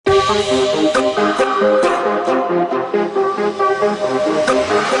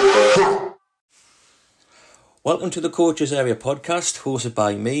Welcome to the Coaches Area podcast, hosted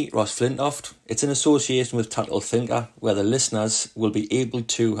by me, Ross Flintoft. It's in association with Tactical Thinker, where the listeners will be able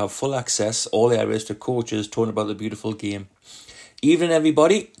to have full access, all areas, to coaches talking about the beautiful game. Evening,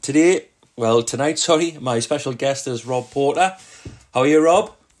 everybody. Tonight, my special guest is Rob Porter. How are you,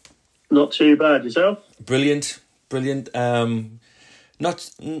 Rob? Not too bad. Yourself? Brilliant. Not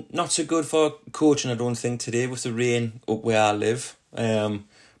so good for coaching, I don't think, today with the rain up where I live.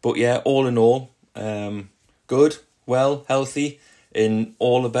 But yeah, all in all, good, well, healthy, and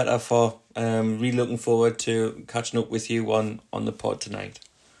all the better for really looking forward to catching up with you on the pod tonight.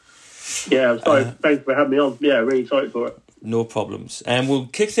 Yeah, I'm sorry. Thanks for having me on. Yeah, really excited for it. No problems. We'll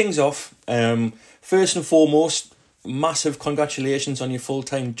kick things off. First and foremost, massive congratulations on your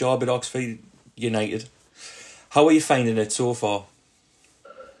full-time job at Oxford United. How are you finding it so far?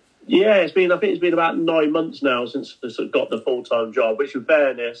 Yeah, I think it's been about 9 months now since I got the full-time job, which in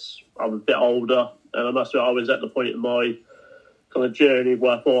fairness, I'm a bit older, and I must admit I was at the point in my kind of journey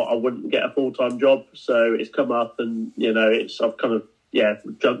where I thought I wouldn't get a full-time job, so it's come up and, I've kind of,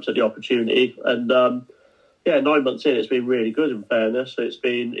 jumped at the opportunity, and 9 months in, it's been really good in fairness. So it's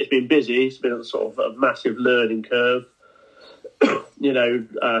been busy, it's been a sort of a massive learning curve,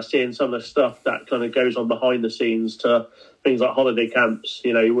 seeing some of the stuff that kind of goes on behind the scenes to things like holiday camps.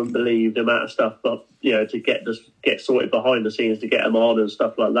 You wouldn't believe the amount of stuff, but to get sorted behind the scenes to get them on and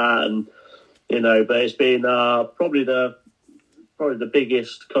stuff like that. And but it's been probably the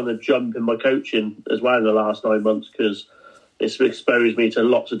biggest kind of jump in my coaching as well in the last 9 months, because it's exposed me to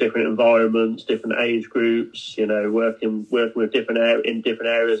lots of different environments, different age groups. Working with different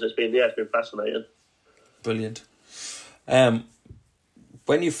areas. It's been fascinating. Brilliant.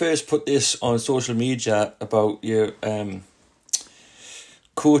 When you first put this on social media about your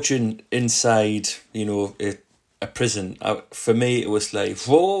coaching inside, a prison, for me it was like,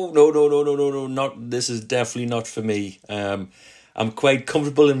 whoa, no, this is definitely not for me. I'm quite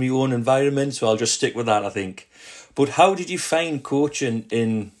comfortable in my own environment, so I'll just stick with that, I think. But how did you find coaching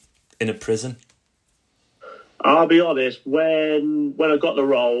in a prison? I'll be honest, when I got the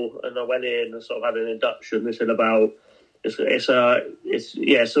role and I went in and sort of had an induction, they said about it's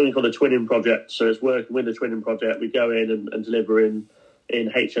something called the Twinning Project. So it's working with the Twinning Project. We go in and deliver in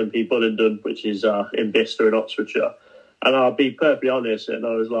HMP Bullingdon, which is in Bicester in Oxfordshire. And I'll be perfectly honest, and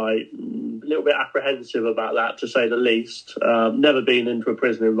I was like a little bit apprehensive about that, to say the least. Never been into a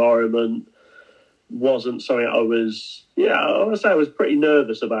prison environment. Wasn't something I was, I would say I was pretty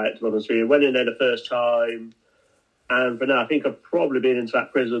nervous about it, to be honest with you. Went in there the first time, and for now, I think I've probably been into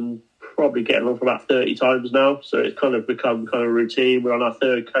that prison probably getting on for about 30 times now. So it's kind of become kind of routine. We're on our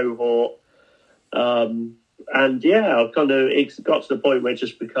third cohort. I've it's got to the point where it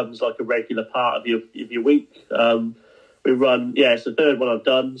just becomes like a regular part of your week. We run, it's the third one I've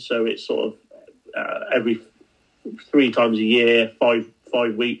done. So it's sort of every 3 times a year,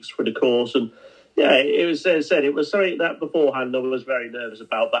 five weeks for the course. And it was, as I said, it was something that beforehand I was very nervous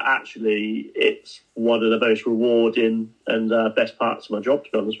about, but actually it's one of the most rewarding and best parts of my job,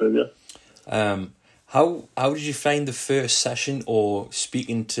 to be honest with you. How did you find the first session, or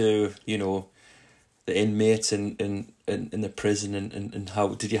speaking to, the inmates in the prison, and how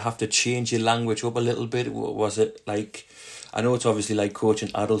did you have to change your language up a little bit? Was it like, I know it's obviously like coaching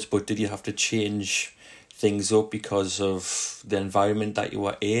adults, but did you have to change things up because of the environment that you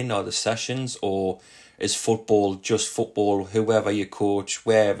were in, or the sessions, or is football just football, whoever you coach,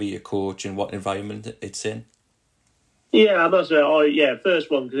 wherever you coach, and what environment it's in? Yeah, I must say,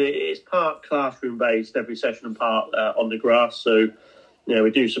 first one, because it's part classroom based, every session, and part on the grass. So, we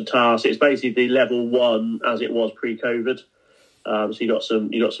do some tasks. It's basically level 1 as it was pre-COVID. So you got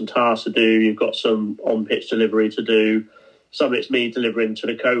some tasks to do. You've got some on-pitch delivery to do. Some it's me delivering to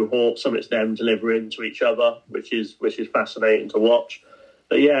the cohort, some it's them delivering to each other, which is fascinating to watch.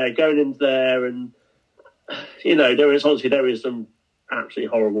 But going into there, and there is some absolutely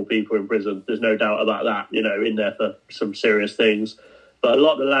horrible people in prison. There's no doubt about that. In there for some serious things. But a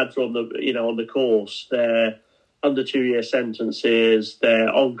lot of the lads on the course, they're under 2-year sentences. They're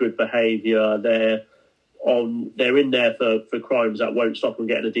on good behaviour. They're in there for crimes that won't stop them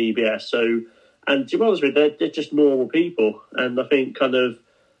getting a DBS. So. And to be honest with you, they're just normal people. And I think kind of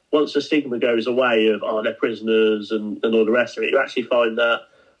once the stigma goes away of, they're prisoners and all the rest of it, you actually find that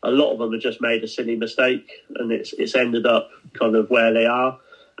a lot of them have just made a silly mistake and it's ended up kind of where they are.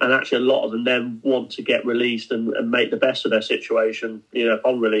 And actually a lot of them then want to get released and make the best of their situation,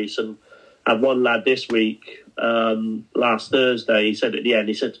 upon release. And I had one lad this week, last Thursday, he said at the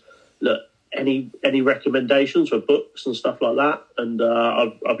end, look, any recommendations for books and stuff like that. And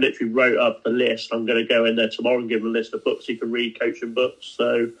I've literally wrote up the list. I'm going to go in there tomorrow and give them a list of books you can read, coaching books.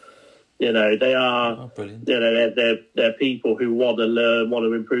 So, they are, they're people who want to learn, want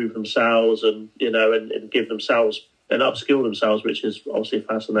to improve themselves, and and give themselves and upskill themselves, which is obviously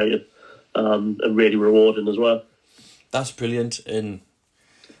fascinating and really rewarding as well. That's brilliant, and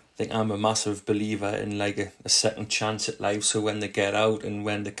I think I'm a massive believer in like a second chance at life. So when they get out and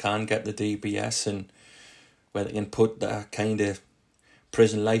when they can get the DBS and when they can put that kind of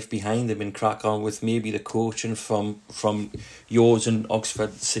prison life behind them and crack on with maybe the coaching from yours and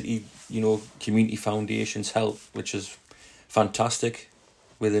Oxford City, Community Foundation's help, which is fantastic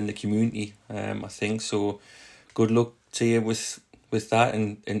within the community. I think so. Good luck to you with that,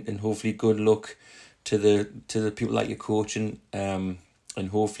 and hopefully good luck to the people that you're coaching. And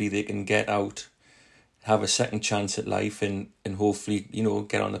hopefully they can get out, have a second chance at life, and hopefully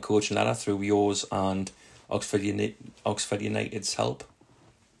get on the coaching ladder through yours and Oxford United's help.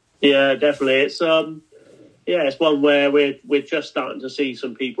 Yeah, definitely. It's it's one where we're just starting to see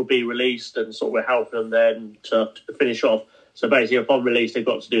some people be released, and sort of we're helping them then to finish off. So basically, upon release, they've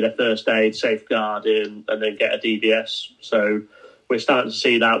got to do their first aid, safeguarding, and then get a DBS. So we're starting to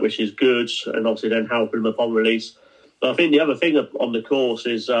see that, which is good, and obviously then helping them upon release. But I think the other thing on the course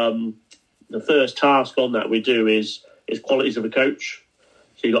is the first task on that we do is qualities of a coach.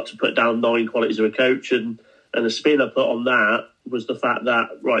 So you got to put down 9 qualities of a coach, and the spin I put on that was the fact that,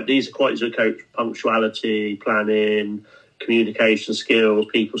 right, these are qualities of a coach: punctuality, planning, communication skills,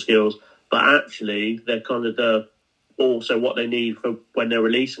 people skills. But actually, they're kind of also what they need for when they're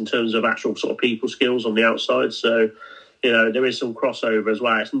released in terms of actual sort of people skills on the outside. So, there is some crossover as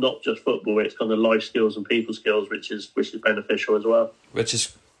well. It's not just football; it's kind of life skills and people skills, which is beneficial as well. Which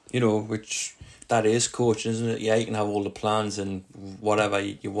is, which that is coaching, isn't it? Yeah, you can have all the plans and whatever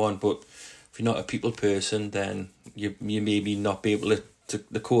you want, but if you're not a people person, then you maybe not be able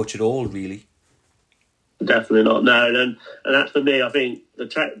to coach at all, really. Definitely not. No, and that's for me. I think the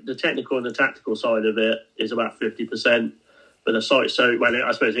technical and the tactical side of it is about 50%, but the site. So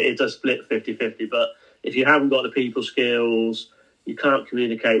I suppose it does split 50-50, but if you haven't got the people skills, you can't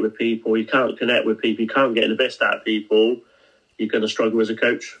communicate with people, you can't connect with people, you can't get the best out of people, you're going to struggle as a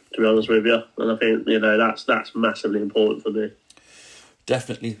coach, to be honest with you. And I think, that's massively important for me.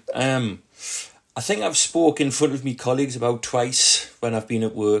 Definitely. I think I've spoken in front of me colleagues about twice when I've been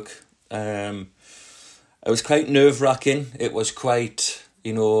at work. It was quite nerve-wracking. It was quite,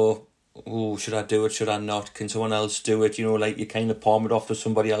 should I do it, should I not? Can someone else do it? Like you kind of palm it off to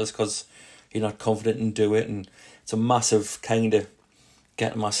somebody else because you're not confident in do it, and it's a massive kind of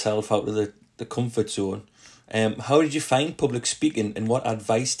getting myself out of the comfort zone. How did you find public speaking, and what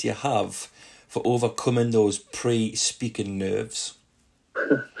advice do you have for overcoming those pre-speaking nerves?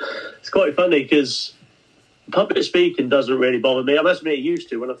 It's quite funny because public speaking doesn't really bother me. I must admit, it used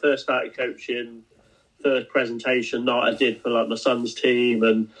to when I first started coaching. First presentation night I did for like my son's team,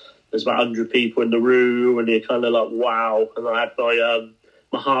 and there's about 100 people in the room, and you're kind of like, wow. And I had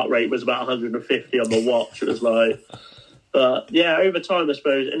my heart rate was about 150 on my watch. It was like, but yeah, over time, I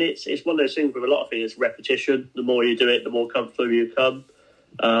suppose, and it's one of those things with a lot of things, repetition. The more you do it, the more comfortable you become.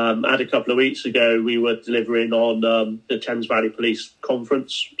 I had a couple of weeks ago, we were delivering on the Thames Valley Police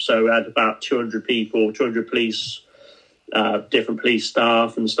Conference. So we had about 200 people, 200 police, different police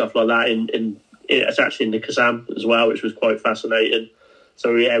staff and stuff like that. It's actually in the Kazam as well, which was quite fascinating.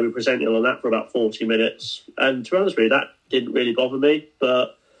 So yeah, we presented on that for about 40 minutes. And to be honest with you, that didn't really bother me.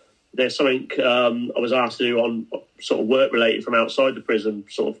 But there's something I was asked to do on sort of work related from outside the prison,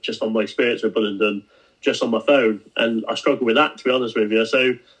 sort of just on my experience with Bullingdon, just on my phone. And I struggle with that, to be honest with you.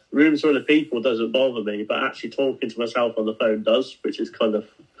 So rooms full of people doesn't bother me, but actually talking to myself on the phone does, which is kind of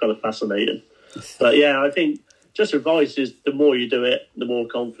fascinating. But yeah, I think just advice is the more you do it, the more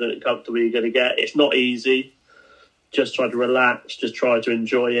confident and comfortable you're going to get. It's not easy. Just try to relax, just try to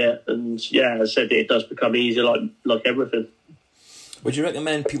enjoy it. And yeah, as I said, it does become easier like everything. Would you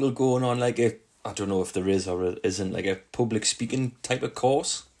recommend people going on like I don't know if there is or isn't, like a public speaking type of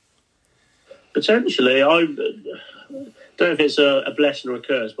course? Potentially. I don't know if it's a blessing or a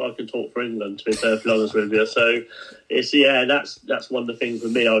curse, but I can talk for England, to be perfectly honest with you. So it's, that's one of the things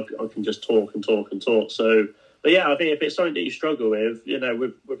with me. I can just talk and talk and talk. So, but yeah, I think if it's something that you struggle with,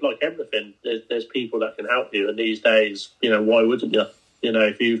 with like everything, there's people that can help you. And these days, why wouldn't you?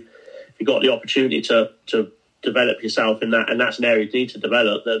 If you've got the opportunity to develop yourself in that, and that's an area you need to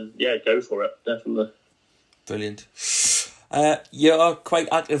develop, then yeah, go for it, definitely. Brilliant. You are quite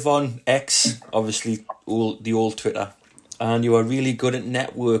active on X, obviously, the old Twitter, and you are really good at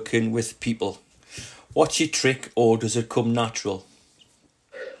networking with people. What's your trick, or does it come natural?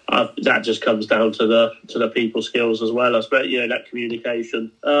 that just comes down to the people skills as well. I suppose, that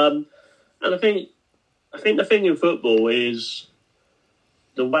communication. And I think the thing in football is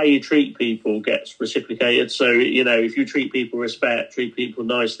the way you treat people gets reciprocated. So, if you treat people with respect, treat people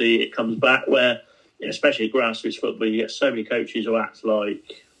nicely, it comes back. Where, especially at grassroots football, you get so many coaches who act like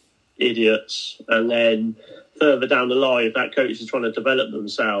idiots, and then further down the line, if that coach is trying to develop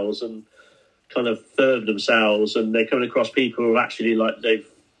themselves and kind of further themselves, and they're coming across people who actually like they've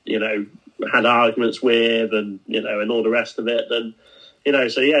had arguments with, and and all the rest of it, then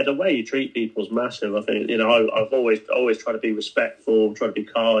so the way you treat people is massive. I think I've always tried to be respectful, try to be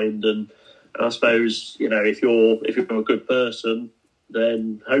kind, and I suppose if you're a good person,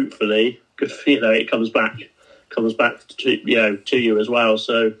 then hopefully it comes back to you as well.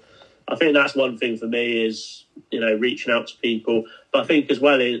 So I think that's one thing for me is reaching out to people, but I think as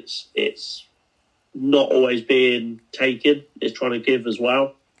well it's not always being taken; it's trying to give as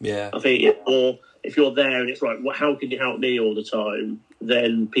well. Yeah, I think if you're there and it's right, well, how can you help me all the time?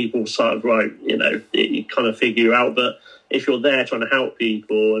 Then people sort of you kind of figure out. But if you're there trying to help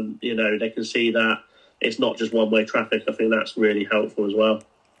people and they can see that it's not just one way traffic, I think that's really helpful as well.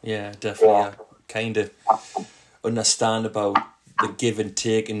 Yeah, definitely. I kind of understand about the give and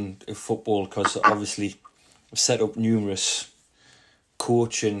take in football, because obviously I've set up numerous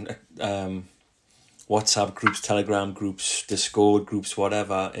coaching WhatsApp groups, Telegram groups, Discord groups,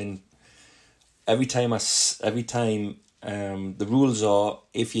 whatever, and every time the rules are,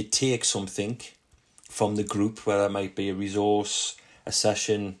 if you take something from the group, whether it might be a resource, a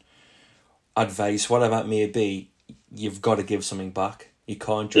session, advice, whatever it may be, you've got to give something back. You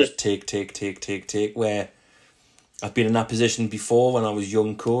can't just take. Where I've been in that position before when I was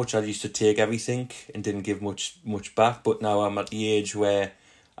young coach. I used to take everything and didn't give much back. But now I'm at the age where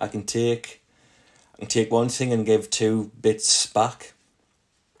I can take one thing and give 2 bits back.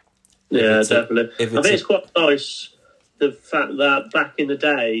 Yeah, definitely. I think it's quite nice the fact that back in the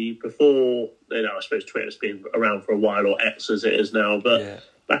day, before I suppose Twitter's been around for a while, or X as it is now, but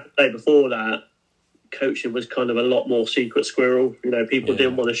back in the day before that, coaching was kind of a lot more secret squirrel. People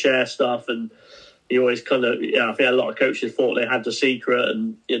didn't want to share stuff, and you always kind of I think a lot of coaches thought they had the secret,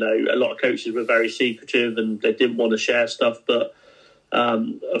 and a lot of coaches were very secretive and they didn't want to share stuff. But I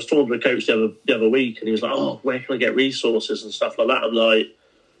was talking to a coach the other week, and he was like, "Oh, where can I get resources and stuff like that?" I'm like,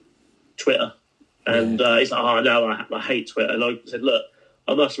 Twitter. And he's like, "Oh, no, I hate Twitter." And I said, "Look,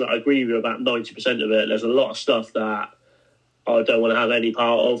 I must admit, I agree with you about 90% of it. There's a lot of stuff that I don't want to have any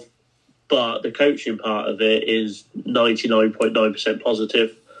part of. But the coaching part of it is 99.9%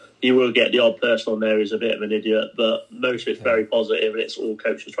 positive. You will get the odd person on there who's a bit of an idiot, but most of it's very positive, and it's all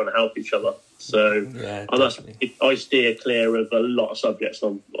coaches trying to help each other. So I steer clear of a lot of subjects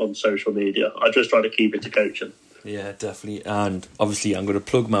on social media. I just try to keep it to coaching. Yeah, definitely. And obviously I'm going to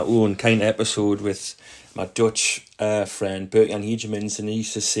plug my own kind of episode with my Dutch friend, Bert-Jan Hegemans, and he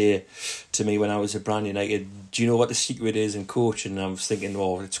used to say to me when I was at Brand United, "Do you know what the secret is in coaching?" And I was thinking,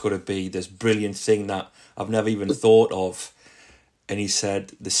 it's got to be this brilliant thing that I've never even thought of. And he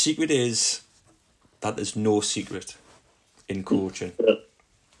said, "The secret is that there's no secret in coaching."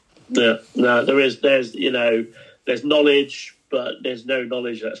 Yeah. No, there's knowledge, but there's no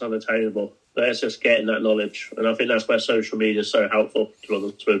knowledge that's unattainable. But it's just getting that knowledge, and I think that's where social media is so helpful, to be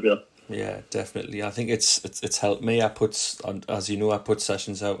honest with you. Yeah, definitely. I think it's helped me. I put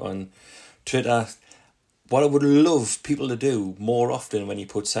sessions out on Twitter. What I would love people to do more often when you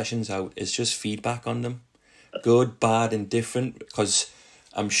put sessions out is just feedback on them, good, bad, indifferent, because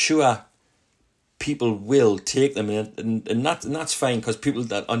I'm sure people will take them, and that's fine, because people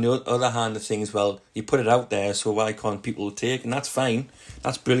that on the other hand of things, well, you put it out there, so why can't people take? And that's fine,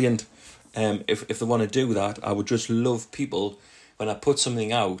 that's brilliant. If they want to do that, I would just love people when I put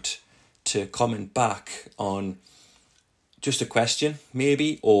something out to comment back on just a question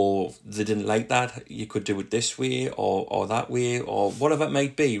maybe, or they didn't like that, you could do it this way or that way, or whatever it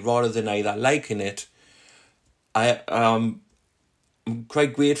might be, rather than either liking it. I'm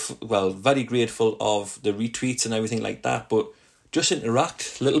quite grateful, very grateful of the retweets and everything like that, but just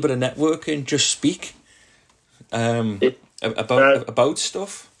interact, a little bit of networking, just speak about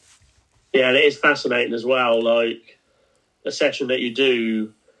stuff. Yeah, and it is fascinating as well. Like, a session that you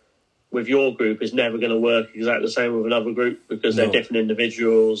do with your group is never going to work exactly the same with another group, because they're different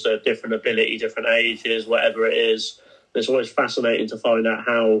individuals, they're different ability, different ages, whatever it is. It's always fascinating to find out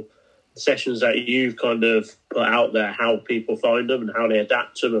how sessions that you've kind of put out there, how people find them and how they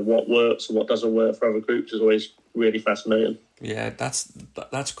adapt to them, and what works and what doesn't work for other groups is always really fascinating. Yeah, that's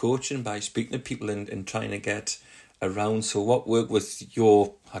coaching, by speaking to people and trying to get around. So what worked with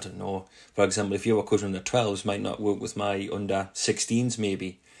your, for example, if you were coaching under 12s, might not work with my under 16s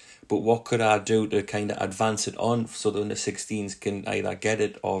maybe. but what could I do to kind of advance it on so the under 16s can either get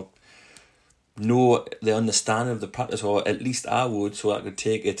it or know the understanding of the practice, or at least I would, so I could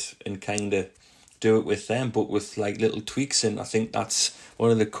take it and kind of do it with them, but with like little tweaks. And I think that's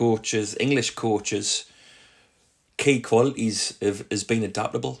one of the English coaches' key qualities is being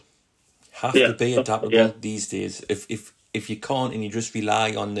adaptable. Have to be adaptable these days. If you can't and you just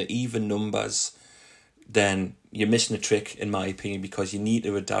rely on the even numbers, then you're missing a trick, in my opinion, because you need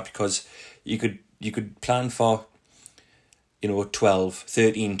to adapt. Because you could plan for 12,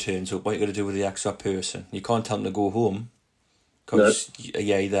 13 turns up, what you're going to do with the extra person. You can't tell them to go home because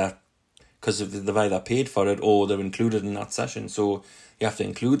they've either paid for it or they're included in that session. So you have to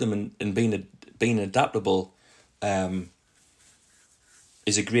include them in being adaptable.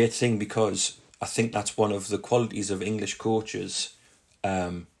 Is a great thing, because I think that's one of the qualities of English coaches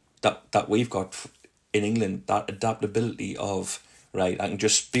that we've got in England, that adaptability of, right, I can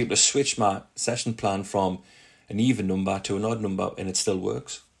just be able to switch my session plan from an even number to an odd number and it still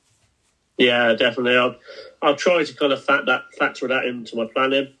works. Yeah, definitely. I'll try to kind of factor that into my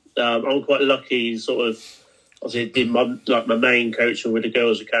planning. I'm quite lucky, sort of, obviously, my main coaching with the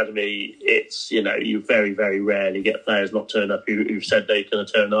girls' academy, it's, you very, very rarely get players not turn up who've said they're going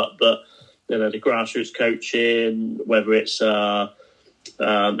to turn up. But, the grassroots coaching, whether it's an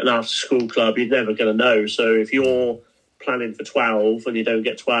after-school club, you're never going to know. So if you're planning for 12 and you don't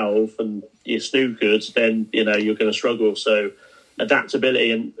get 12 and you're snookered, then, you're going to struggle. So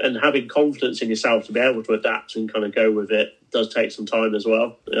adaptability and having confidence in yourself to be able to adapt and kind of go with it does take some time as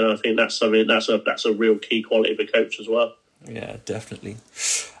well. And I think that's something that's a real key quality of a coach as well. Yeah, definitely.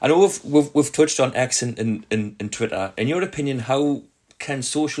 I know we've touched on X and Twitter. In your opinion, how can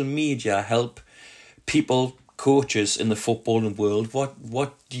social media help people, coaches in the footballing world?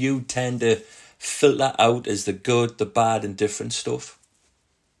 What do you tend to filter out as the good, the bad, and different stuff?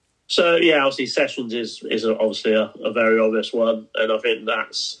 So obviously sessions is obviously a very obvious one, and I think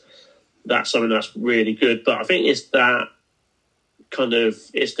that's something that's really good. But I think it's that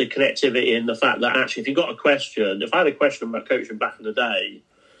it's the connectivity and the fact that actually, if you've got a question, if I had a question about coaching back in the day,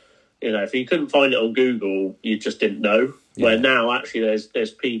 if you couldn't find it on Google, you just didn't know. Yeah. Where now actually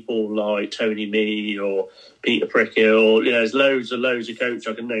there's people like Tony Mee or Peter Prickett, or there's loads of coaches,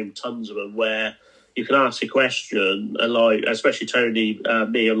 I can name tons of them, where you can ask a question and like, especially Tony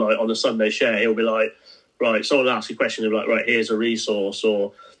Mee, like on a Sunday share, he'll be like, right, someone asks a question, he'll be like, right, here's a resource,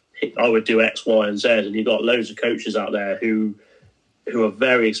 or I would do X, Y, and Z, and you've got loads of coaches out there who are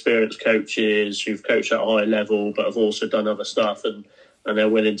very experienced coaches who've coached at a high level but have also done other stuff, and they're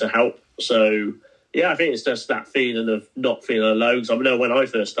willing to help. So I think it's just that feeling of not feeling alone. Because I know when I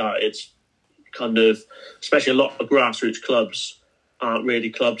first started, kind of, especially a lot of grassroots clubs aren't really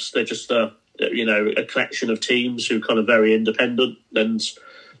clubs, they're just a collection of teams who are kind of very independent. And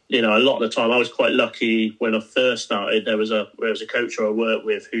a lot of the time I was quite lucky when I first started. There was a coach I worked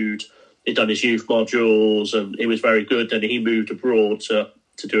with he'd done his youth modules and he was very good. Then he moved abroad to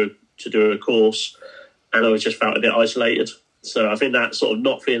do a course, and I was just felt a bit isolated. So I think that sort of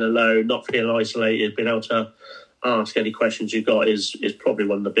not feeling alone, not feeling isolated, being able to ask any questions you've got is probably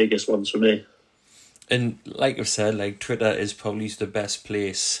one of the biggest ones for me. And like I've said, like Twitter is probably the best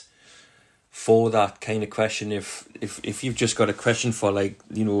place for that kind of question. If you've just got a question for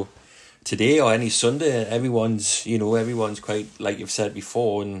today or any Sunday, everyone's quite, like you've said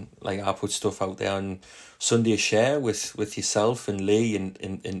before, and like I put stuff out there on Sunday Share with yourself and Lee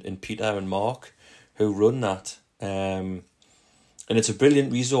and Peter and Mark who run that. And it's a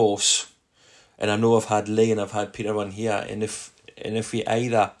brilliant resource. And I know I've had Lee and I've had Peter on here, and if we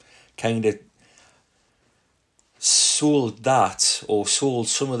either kind of sold that or sold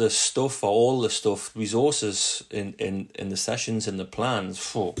some of the stuff or all the stuff, resources in the sessions and the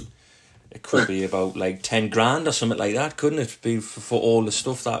plans, it could be about like 10 grand or something like that, couldn't it? Be for all the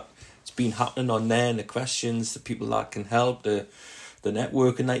stuff that's been happening on there, and the questions, the people that can help, the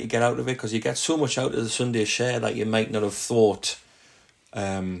networking that you get out of it, because you get so much out of the Sunday Share that you might not have thought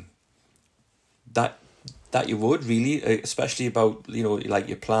that you would really, especially about like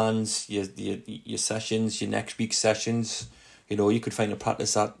your plans, your sessions, your next week's sessions. You could find a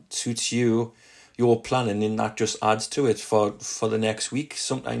practice that suits you, your planning, and that just adds to it for the next week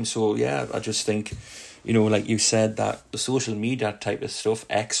sometimes. So I just think, like you said, that the social media type of stuff,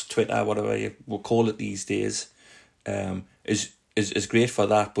 X, Twitter, whatever you will call it these days, is great for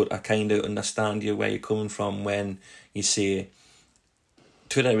that. But I kind of understand where you're coming from when you say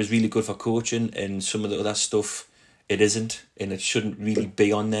Twitter is really good for coaching, and some of the other stuff it isn't, and it shouldn't really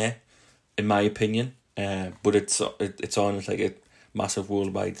be on there, in my opinion. But it's on like a massive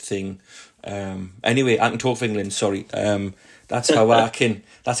worldwide thing, Anyway, I can talk for England. Sorry. That's how I can.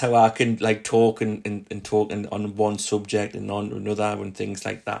 That's how I can like talk and talk on one subject and on another and things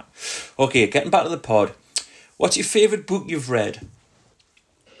like that. Okay, getting back to the pod. What's your favourite book you've read?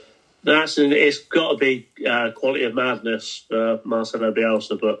 It's got to be Quality of Madness, Marcelo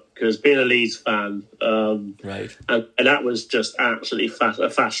Bielsa book, because being a Leeds fan, right, and that was just absolutely a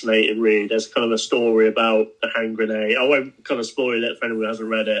fascinating read. There's kind of a story about a hand grenade. I won't kind of spoil it for anyone who hasn't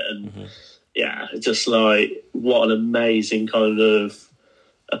read it, and yeah, just like what an amazing kind of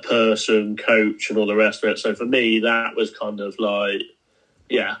a person, coach, and all the rest of it. So for me, that was kind of like,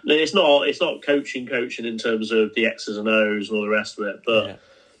 yeah, it's not coaching in terms of the X's and O's and all the rest of it, but. Yeah.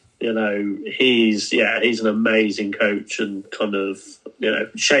 You know, he's an amazing coach, and kind of, you know,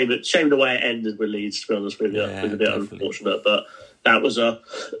 shame the way it ended with Leeds, to be honest with you. It was a bit unfortunate, but that was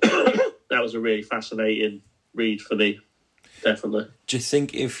a really fascinating read for me, definitely. Do you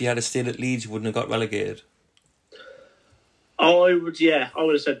think if you had stayed at Leeds, you wouldn't have got relegated? I would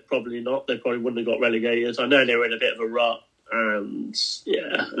have said probably not. They probably wouldn't have got relegated. I know they were in a bit of a rut, and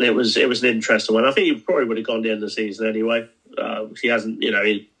it was an interesting one. I think he probably would have gone the end of the season anyway. He hasn't, you know,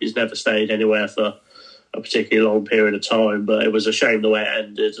 he's never stayed anywhere for a particularly long period of time, but it was a shame the way it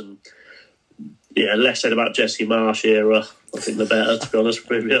ended. And yeah, less said about Jesse Marsh era, I think the better, to be honest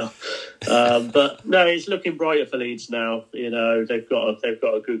with you. But no, it's looking brighter for Leeds now. You know, they've got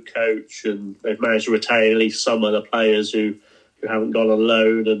a good coach, and they've managed to retain at least some of the players who haven't gone on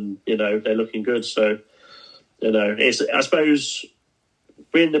loan, and you know, they're looking good. So, you know, I suppose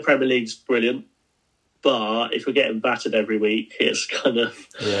being in the Premier League's brilliant. But if we're getting battered every week, it's kind of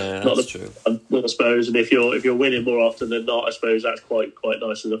not true. I suppose, and if you're winning more often than not, I suppose that's quite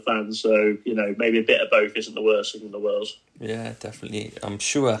nice as a fan. So you know, maybe a bit of both isn't the worst thing in the world. Yeah, definitely. I'm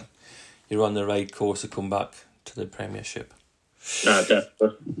sure you're on the right course to come back to the Premiership.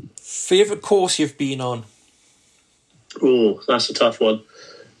 Definitely. Favourite course you've been on? Oh, that's a tough one.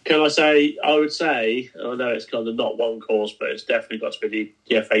 Can I say? I would say, I know it's kind of not one course, but it's definitely got to be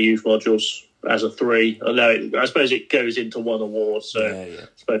the FA Youth Modules as a 3. I suppose it goes into one award, so I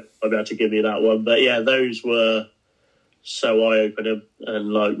suppose I'll be able to give you that one. But yeah, those were so eye-opening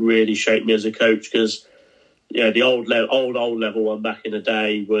and like really shaped me as a coach, because the old level one back in the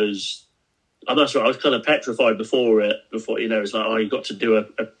day was. I'm not sure. I was kind of petrified before it's like, you got to do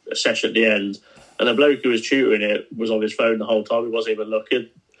a session at the end, and the bloke who was tutoring it was on his phone the whole time. He wasn't even looking.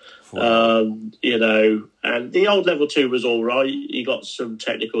 And the old level 2 was all right. You got some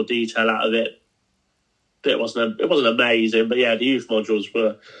technical detail out of it. It wasn't amazing, but yeah, the youth modules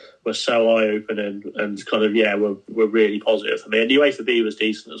were so eye opening and kind of were really positive for me. And the UEFA B was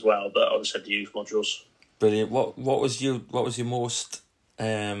decent as well, but I would say the youth modules. Brilliant. What was your most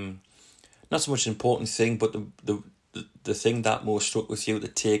not so much an important thing, but the thing that most struck with you to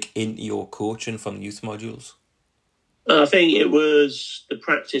take into your coaching from the youth modules? I think it was the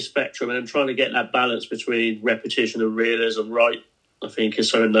practice spectrum and trying to get that balance between repetition and realism right. I think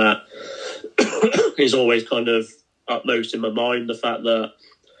is something that is always kind of utmost in my mind. The fact that,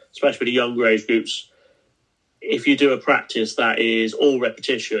 especially the younger age groups, if you do a practice that is all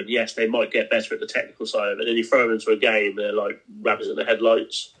repetition, yes, they might get better at the technical side of it. Then you throw them into a game, they're like rabbits in the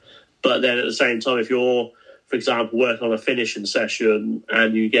headlights. But then at the same time, if you're, for example, working on a finishing session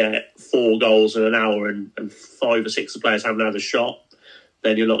and you get 4 goals in an hour and 5 or 6 of the players haven't had a shot,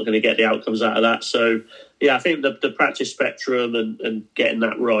 then you're not going to get the outcomes out of that. So, yeah, I think the practice spectrum and getting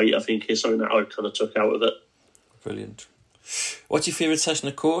that right, I think, is something that I kind of took out of it. Brilliant. What's your favourite session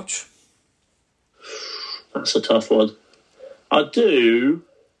to coach? That's a tough one.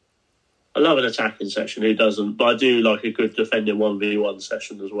 I love an attacking session, who doesn't? But I do like a good defending 1v1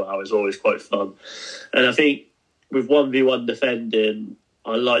 session as well. It's always quite fun. And I think with 1v1 defending,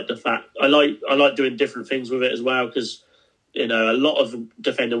 I like the fact I like doing different things with it as well, because a lot of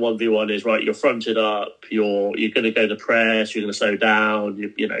defending 1v1 is right. You're fronted up. You're going to go to press. You're going to slow down.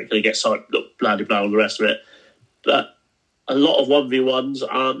 You're going to get side blah blah blah, all the rest of it. But a lot of 1v1s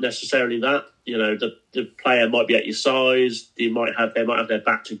aren't necessarily that. The player might be at your size. They might have their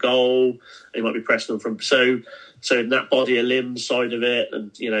back to goal. They might be pressing them from so in that body and limbs side of it,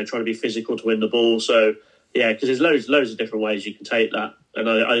 and trying to be physical to win the ball. So yeah, because there's loads of different ways you can take that, and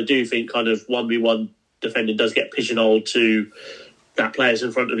I do think kind of 1v1 defending does get pigeonholed to that player's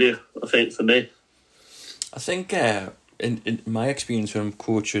in front of you. I think for me, I think in my experience when I'm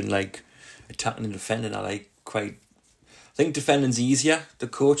coaching, like attacking and defending, I think defending's easier to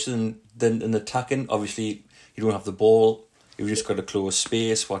coach than attacking. Obviously, you don't have the ball. You've just got to close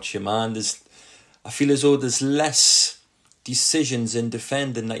space, watch your man. I feel as though there's less decisions in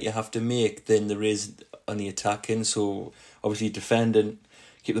defending that you have to make than there is on the attacking. So, obviously, defending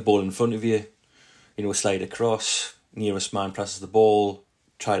keep the ball in front of you, slide across, nearest man presses the ball,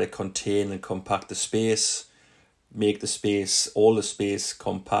 try to contain and compact the space, make all the space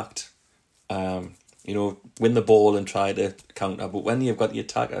compact, win the ball and try to counter. But when you've got the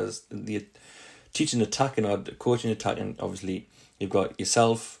attackers, the teaching attacking or coaching attacking, obviously you've got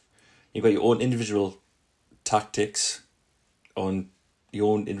yourself, you've got your own individual tactics on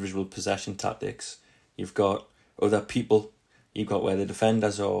your own individual possession tactics. You've got other people, you've got where the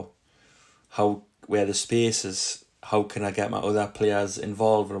defenders are, where the space is, how can I get my other players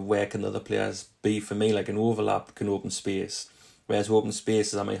involved, and where can the other players be for me, like an overlap can open space. Whereas open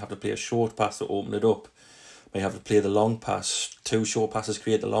spaces, I might have to play a short pass to open it up. I might have to play the long pass, 2 short passes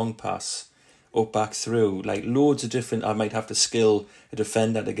create the long pass, up, back, through, like loads of different, I might have to skill a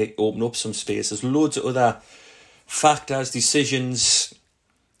defender to open up some space. There's loads of other factors, decisions,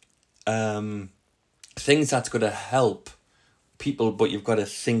 things that's going to help people, but you've got to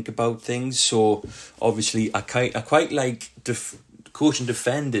think about things. So obviously I quite like coaching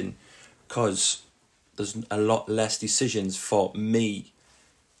defending, because there's a lot less decisions for me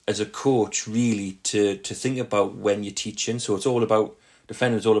as a coach really to think about when you're teaching. So it's all about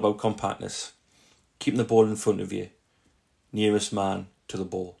defending, it's all about compactness, keeping the ball in front of you, nearest man to the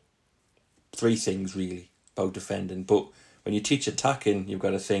ball. 3 things really about defending. But when you teach attacking, you've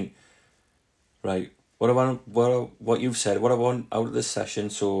got to think, right, what you've said, what I want out of this session.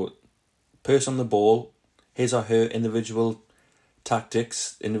 So person on the ball, his or her individual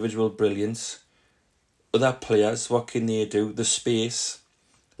tactics, individual brilliance, other players, what can they do, the space,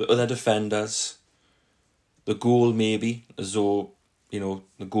 the other defenders, the goal maybe, as though, the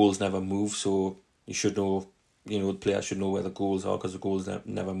goals never move, so you should know, the player should know where the goals are, because the goals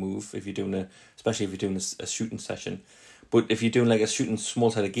never move if you're doing especially if you're doing a shooting session. But if you're doing like a shooting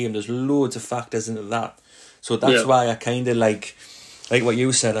small-sided game, there's loads of factors into that. So that's why I kind of like what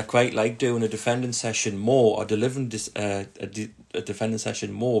you said, I quite like doing a defending session more, or delivering a defending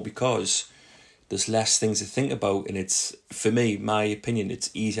session more, because there's less things to think about, and it's, for me, my opinion, it's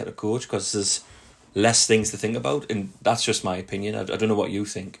easier to coach because there's less things to think about, and that's just my opinion. I don't know what you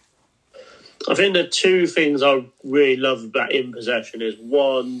think. I think the 2 things I really love about in possession is,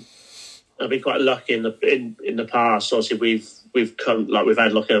 one, I've been quite lucky in the past. Obviously, we've come, like, we've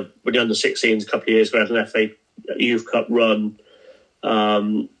had like with the under 16s a couple of years ago, we had an FA Youth Cup run,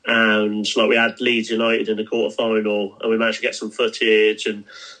 and like we had Leeds United in the quarter-final, and we managed to get some footage, and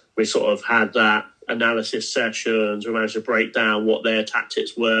we sort of had that analysis sessions. We managed to break down what their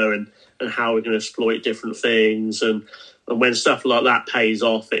tactics were and how we're going to exploit different things. And when stuff like that pays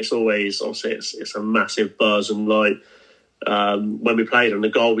off, it's always, obviously, it's a massive buzz. And like when we played on the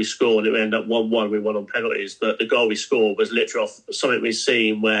goal we scored, it ended up 1-1. We won on penalties, but the goal we scored was literally off something we've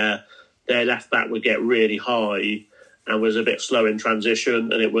seen where their left back would get really high and was a bit slow in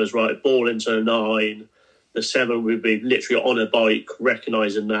transition. And it was, right, ball into the 9. The 7 would be literally on a bike,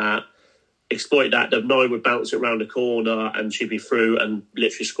 recognising that, exploit that. The 9 would bounce it around the corner and she'd be through, and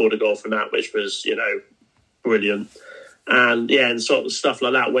literally scored a goal from that, which was, brilliant. And sort of stuff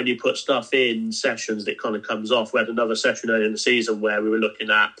like that, when you put stuff in sessions, it kind of comes off. We had another session earlier in the season where we were looking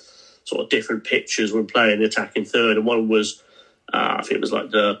at sort of different pictures when playing the attacking third, and one was, I think it was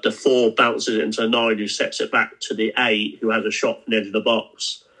like the 4 bounces it into a 9 who sets it back to the 8 who has a shot from the edge of the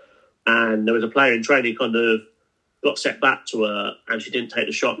box. And there was a player in training kind of got set back to her, and she didn't take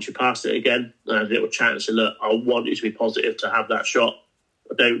the shot, and she passed it again. And I had a little chat and said, look, I want you to be positive to have that shot.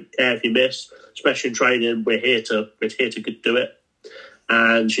 I don't care if you miss, especially in training. We're here to do it.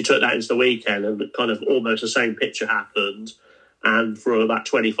 And she took that into the weekend, and kind of almost the same picture happened. And from about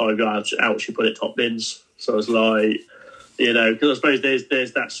 25 yards out, she put it top bins. So I was like, because I suppose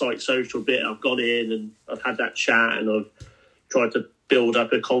there's that psychosocial bit. I've gone in and I've had that chat, and I've tried to build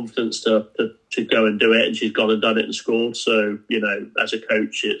up her confidence to go and do it, and she's gone and done it and scored. So, as a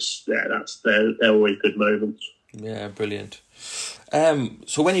coach, they're always good moments. Yeah, brilliant.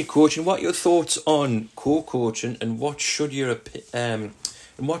 So when you're coaching, what are your thoughts on co-coaching, and what should your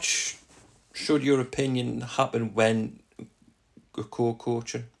opinion happen when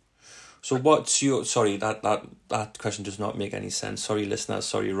co-coaching? So what's your, sorry, that question does not make any sense. Sorry, listeners.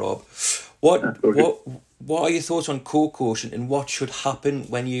 Sorry, Rob. What are your thoughts on co-coaching, and what should happen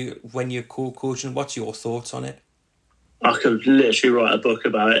when you're co-coaching? What's your thoughts on it? I could literally write a book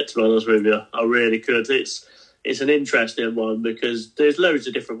about it, to be honest with you. I really could. It's an interesting one because there's loads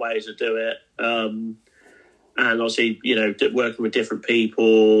of different ways to do it. And obviously, working with different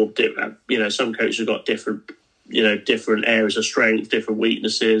people, some coaches have got different areas of strength, different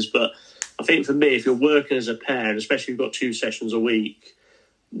weaknesses. But I think for me, if you're working as a pair, and especially if you've got 2 sessions a week,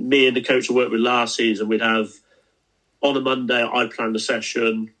 me and the coach I worked with last season, we'd have on a Monday, I planned the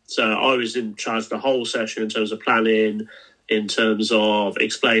session. So I was in charge of the whole session in terms of planning, in terms of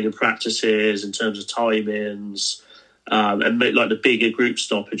explaining practices, in terms of timings, and make like the bigger group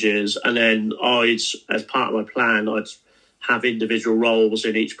stoppages. And then as part of my plan, I'd have individual roles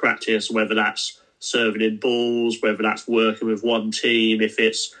in each practice, whether that's serving in balls, whether that's working with one team, if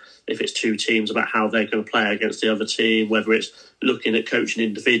it's two teams, about how they're going to play against the other team, whether it's looking at coaching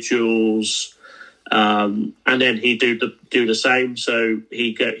individuals. And then he'd do the same. So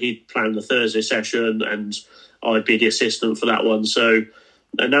he'd plan the Thursday session, and I'd be the assistant for that one. So,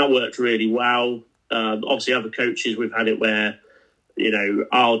 and that worked really well. Obviously, other coaches, we've had it where,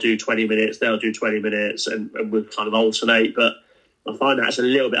 I'll do 20 minutes, they'll do 20 minutes, and we'll kind of alternate. But I find that's a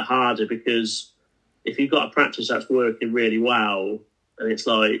little bit harder, because if you've got a practice that's working really well, and it's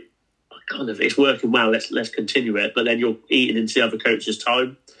like, it's working well, let's continue it, but then you're eating into the other coach's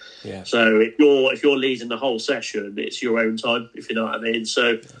time. Yeah. So if you're leading the whole session, it's your own time, if you know what I mean.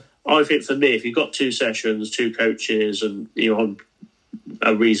 So I think for me, if you've got 2 sessions, 2 coaches, and you're on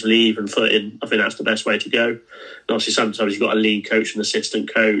a reasonably even footing, I think that's the best way to go. And obviously, sometimes you've got a lead coach and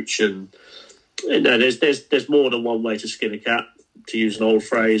assistant coach, and there's more than one way to skin a cat, to use an old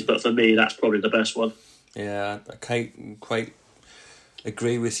phrase. But for me, that's probably the best one. Yeah, I quite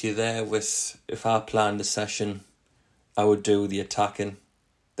agree with you there. With if I planned a session, I would do the attacking.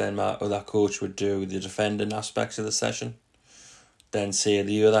 Then my other coach would do the defending aspects of the session. Then say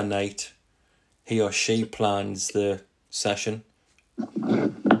the other night, he or she plans the session,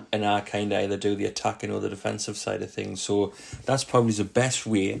 and I kind of either do the attacking or the defensive side of things. So that's probably the best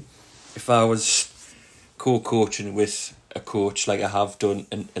way. If I was co-coaching with a coach like I have done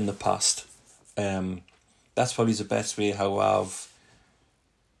in the past, that's probably the best way how I've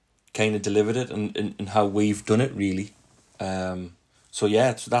kind of delivered it, and how we've done it, really. So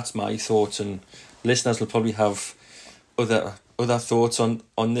yeah, that's my thoughts, and listeners will probably have other thoughts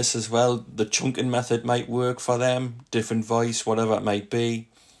on this as well. The chunking method might work for them, different voice, whatever it might be.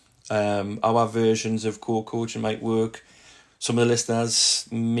 Our versions of co-coaching might work. Some of the listeners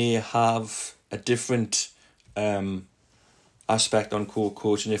may have a different aspect on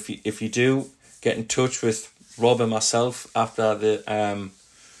co-coaching. If you do, get in touch with Rob and myself after the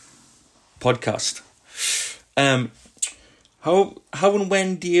podcast. How and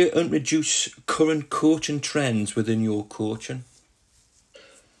when do you introduce current coaching trends within your coaching?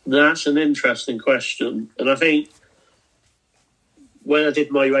 That's an interesting question. And I think when I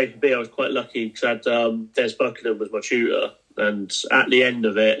did my UAPB, I was quite lucky, because I had Des Buckingham was my tutor. And at the end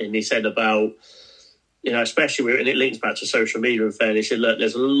of it, and he said about, especially, and it links back to social media and fairness, he said, look,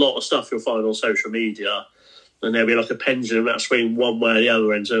 there's a lot of stuff you'll find on social media, and there'll be like a pendulum that swing one way or the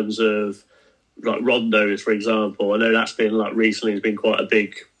other in terms of, like, rondos, for example. I know that's been, like, recently has been quite a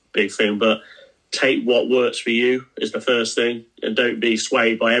big thing, but take what works for you is the first thing, and don't be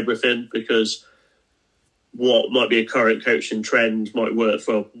swayed by everything, because what might be a current coaching trend might work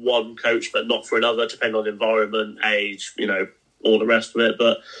for one coach but not for another, depending on environment, age, all the rest of it.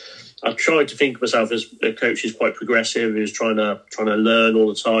 But I've tried to think of myself as a coach who's quite progressive, who's trying to learn all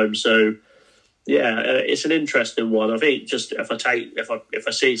the time. So yeah, it's an interesting one. I think just if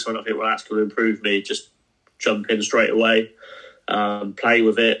I see something, I think, well, that's going to improve me, just jump in straight away, play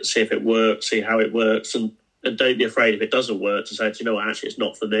with it, see if it works, see how it works, and don't be afraid if it doesn't work to say, do you know what, actually it's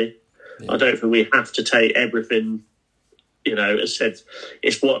not for me. Yeah. I don't think we have to take everything, as said,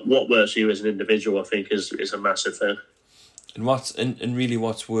 it's what works for you as an individual, I think, is a massive thing. And really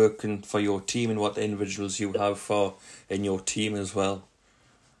what's working for your team, and what the individuals you have in your team as well.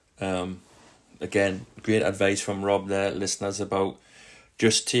 Again, great advice from Rob there, listeners, about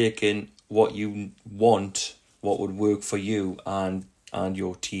just taking what you want, what would work for you and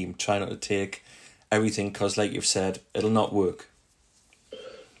your team. Try not to take everything, because, like you've said, it'll not work.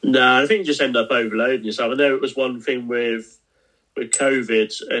 No, I think you just end up overloading yourself. I know it was one thing with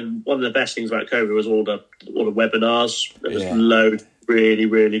COVID, and one of the best things about COVID was all the webinars. There was loads of really,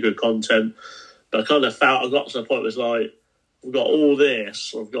 really good content. But I kind of felt I got to the point where it was like, we've got all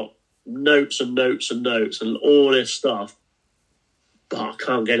this, I've got notes and notes and notes and all this stuff, but I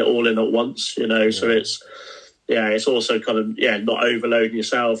can't get it all in at once, so it's also kind of not overloading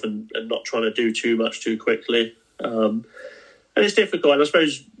yourself and not trying to do too much too quickly, and it's difficult. And I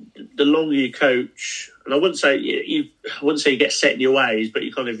suppose the longer you coach, and I wouldn't say you get set in your ways, but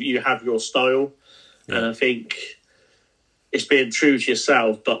you have your style. And I think it's being true to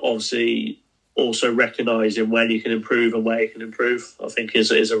yourself, but obviously also recognising when you can improve and where you can improve, I think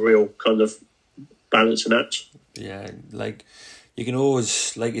is a real kind of balancing act. Yeah, like you can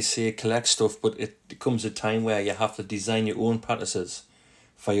always, like you say, collect stuff, but it comes a time where you have to design your own practices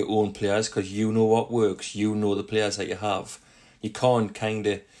for your own players, because you know what works, you know the players that you have. You can't kind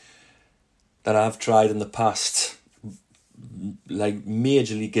of, that I've tried in the past, like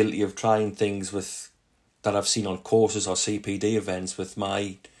majorly guilty of trying things with that I've seen on courses or CPD events with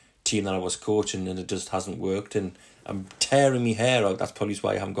my team that I was coaching, and it just hasn't worked, and I'm tearing my hair out. That's probably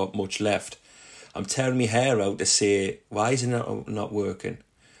why I haven't got much left. I'm tearing my hair out to say, why is it not working?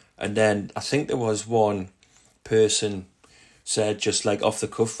 And then I think there was one person said, just like off the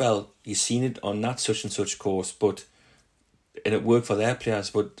cuff, well, you've seen it on that such and such course, and it worked for their players,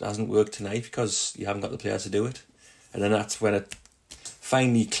 but it hasn't worked tonight because you haven't got the players to do it. And then that's when it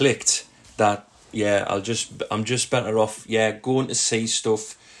finally clicked that, yeah, I'm just better off, going to see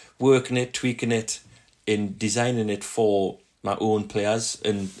stuff, working it, tweaking it, in designing it for my own players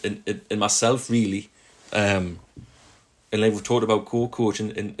and myself, really. And like we've talked about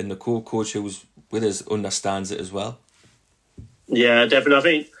co-coaching, and the co-coach who was with us understands it as well. Yeah, definitely. I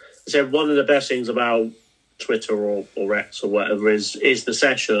think one of the best things about Twitter or X or whatever is the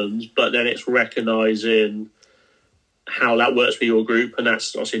sessions, but then it's recognising how that works for your group, and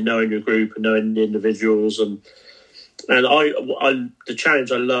that's obviously knowing your group and knowing the individuals. And I the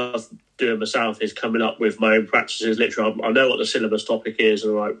challenge I love doing myself is coming up with my own practices. Literally, I know what the syllabus topic is,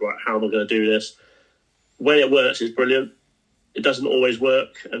 and I'm like, right, how am I going to do this? When it works, it's brilliant. It doesn't always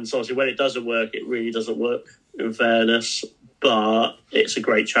work, and so obviously when it doesn't work, it really doesn't work, in fairness. But it's a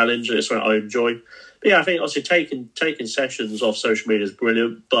great challenge, and it's what I enjoy. But yeah, I think obviously taking sessions off social media is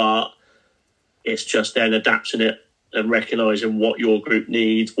brilliant, but it's just then adapting it and recognising what your group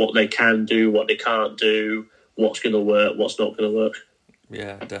needs, what they can do, what they can't do, what's going to work, what's not going to work.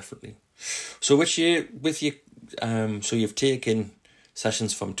 Yeah, definitely. So so you've taken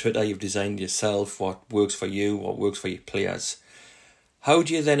sessions from Twitter, you've designed yourself what works for you, what works for your players. How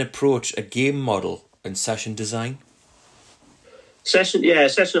do you then approach a game model and session design? Session.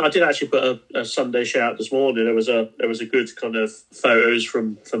 I did actually put a Sunday shout out this morning. There was a good kind of photos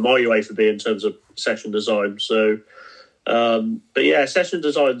from my UEFA in terms of session design. So, but yeah, session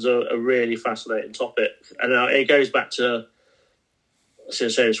designs are a really fascinating topic, and it goes back to. So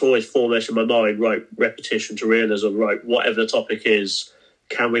it's always foremost in my mind, right? Repetition to realism, right? Whatever the topic is,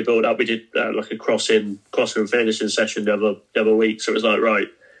 can we build up? We did like a crossing and finishing session the other week. So it was like, right,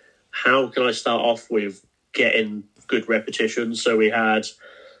 how can I start off with getting good repetition? So we had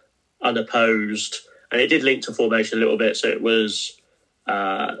unopposed, and it did link to formation a little bit. So it was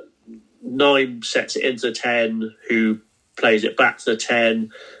 9 sets it into 10, who plays it back to the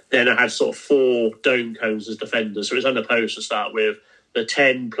 10. Then I had sort of 4 dome cones as defenders. So it was unopposed to start with. The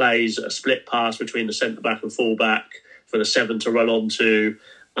 10 plays a split pass between the centre-back and full-back for the 7 to run onto,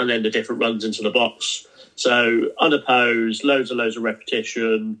 and then the different runs into the box. So unopposed, loads of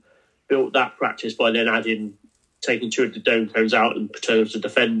repetition, built that practice by then taking 2 of the dome cones out and turning them to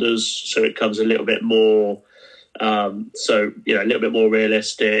defenders, so it comes a little bit more, a little bit more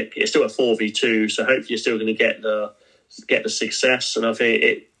realistic. It's still a 4v2, so hopefully you're still going to get the success. And I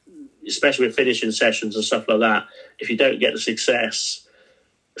think especially with finishing sessions and stuff like that, if you don't get the success,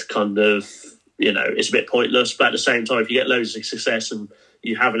 it's kind of, it's a bit pointless. But at the same time, if you get loads of success and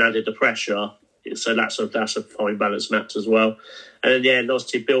you haven't added the pressure, so that's a fine balance act as well. And then,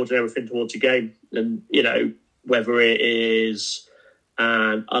 obviously building everything towards a game. And, whether it is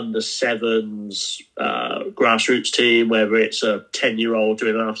an under-7s grassroots team, whether it's a 10-year-old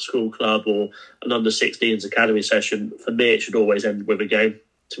doing an after-school club or an under-16s academy session, for me, it should always end with a game,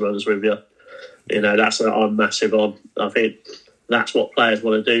 to be honest with you. That's what I'm massive on. I think that's what players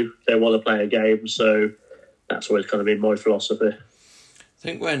want to do. They want to play a game, so that's always kind of been my philosophy. I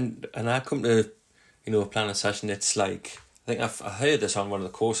think when I come to, plan a session, it's like, I think I heard this on one of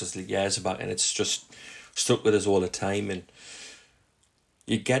the courses years back, and it's just stuck with us all the time. And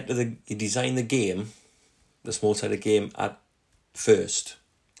you design the game, the small sided game at first,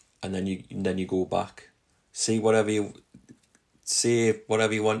 and then you go back, see whatever you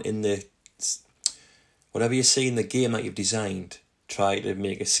want in the, whatever you see in the game that you've designed, try to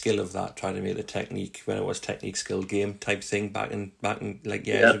make a skill of that, try to make the technique, when it was technique skill game type thing back in like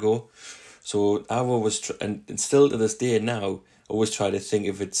years ago. So I've always, and still to this day now, always try to think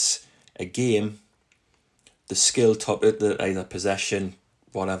if it's a game, the skill topic, the either possession,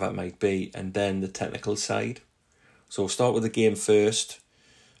 whatever it might be, and then the technical side. So start with the game first.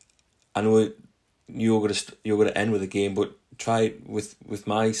 I know you're gonna end with a game, but try with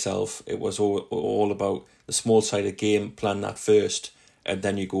myself. It was all about the small sided game. Plan that first, and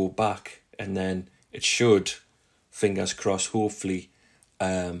then you go back, and then it should, fingers crossed, hopefully,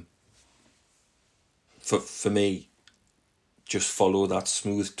 for me, just follow that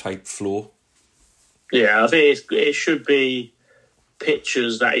smooth type flow. Yeah, I think it should be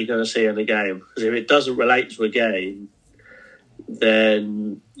pictures that you're going to see in a game. Because if it doesn't relate to a game,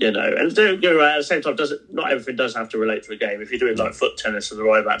 then, you know, and don't go right at the same time, not everything does have to relate to a game. If you're doing like foot tennis and the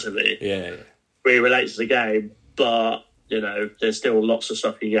right activity, really relates to the game, but, you know, there's still lots of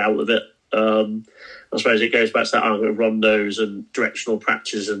stuff you can get out of it. I suppose it goes back to that argument of rondos and directional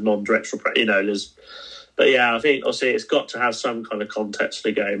practice and non-directional practice, you know, but yeah, I think obviously it's got to have some kind of context to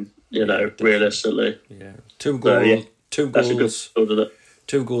the game, you know, definitely. Realistically. Yeah. Two goals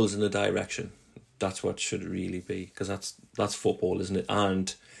in the direction. That's what should really be, because that's football, isn't it?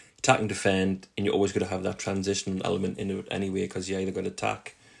 And attack and defend, and you're always going to have that transition element in it anyway, because you're either going to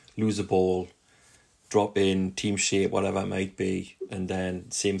attack, lose the ball, drop in, team shape, whatever it might be, and then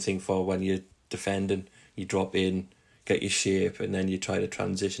same thing for when you're defending, you drop in, get your shape, and then you try to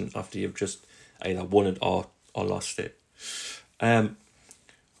transition after you've just either won it or lost it.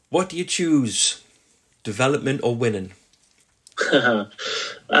 What do you choose, development or winning? I'm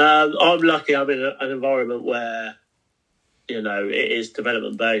lucky. I'm in an environment where, you know, it is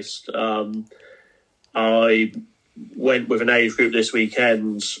development based. I went with an age group this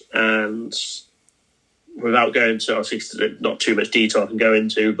weekend, and without going to, obviously, not too much detail I can go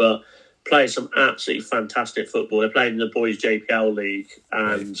into, but played some absolutely fantastic football. They played in the boys JPL League,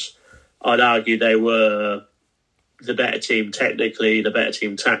 and I'd argue they were the better team technically, the better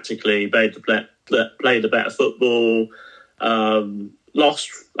team tactically, played the better football.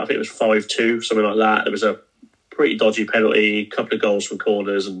 Lost, I think it was 5-2, something like that. There was a pretty dodgy penalty, a couple of goals from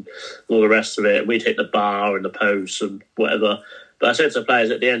corners and all the rest of it. We'd hit the bar and the posts and whatever. But I said to the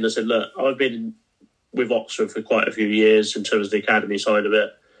players at the end, I said, look, I've been with Oxford for quite a few years in terms of the academy side of it.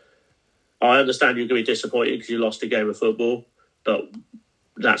 I understand you're going to be disappointed because you lost a game of football, but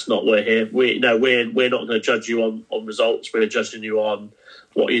that's not why we're here. We're not going to judge you on results. We're judging you on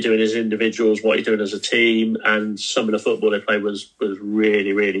what you're doing as individuals, what you're doing as a team, and some of the football they played was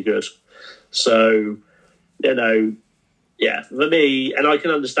really, really good. So, you know, yeah, for me, and I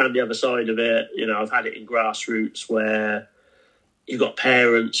can understand the other side of it. You know, I've had it in grassroots where you've got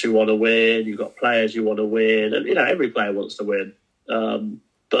parents who want to win, you've got players who want to win, and, you know, every player wants to win.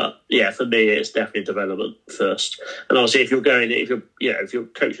 But yeah, for me, it's definitely development first. And obviously, if you're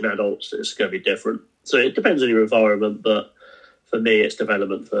coaching adults, it's going to be different. So it depends on your environment, but for me, it's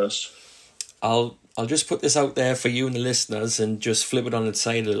development first. I'll just put this out there for you and the listeners, and just flip it on its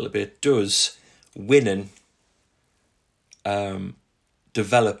side a little bit. Does winning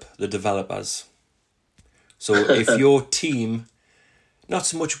develop the developers? So if your team, not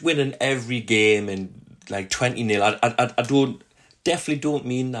so much winning every game and like 20-0, I definitely don't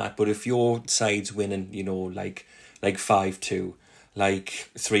mean that, but if your side's winning, you know, like 5-2, like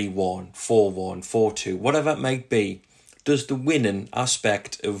 3-1, 4-1, 4-2, whatever it might be, does the winning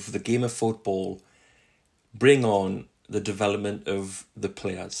aspect of the game of football bring on the development of the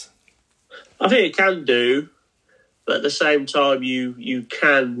players? I think it can do, but at the same time, you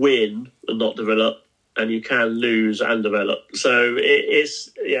can win and not develop, and you can lose and develop. So I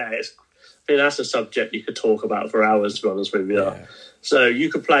think that's a subject you could talk about for hours, to be honest with you. Yeah. So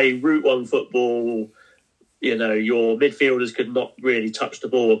you could play Route 1 football, you know, your midfielders could not really touch the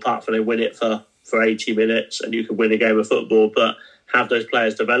ball apart from they win it for 80 minutes, and you could win a game of football, but have those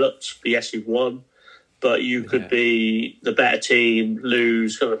players developed? Yes, you've won, but you could be the better team,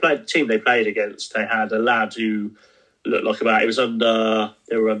 lose. The team they played against, they had a lad who looked like they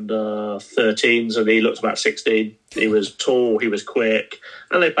were under 13s, and he looked about 16. He was tall, he was quick,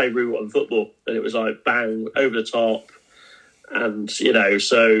 and they played Route 1 football, and it was like bang, over the top. And, you know,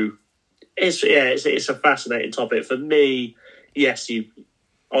 so it's a fascinating topic. For me, yes,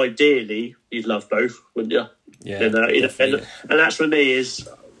 ideally, you'd love both, wouldn't you? Yeah, and that's for me is,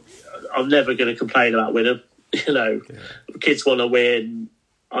 I'm never going to complain about winning. You know, kids want to win.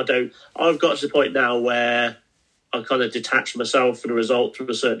 I've got to the point now where I kind of detach myself from the result to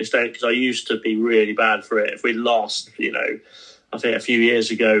a certain extent, because I used to be really bad for it. If we lost, you know, I think a few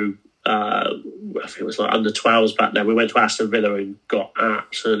years ago, I think it was like under 12s back then, we went to Aston Villa and got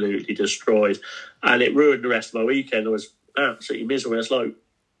absolutely destroyed, and it ruined the rest of my weekend. I was absolutely miserable. It's like,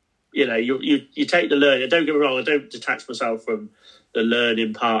 you know, you take the learning. Don't get me wrong, I don't detach myself from the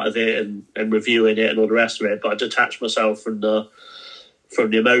learning part of it and reviewing it and all the rest of it, but I detach myself from the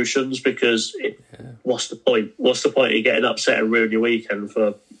emotions, because what's the point? What's the point of getting upset and ruining your weekend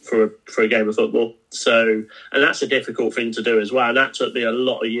for a game of football? So, and that's a difficult thing to do as well. And that took me a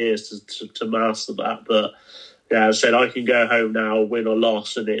lot of years to master that. But yeah, as I said, I can go home now, win or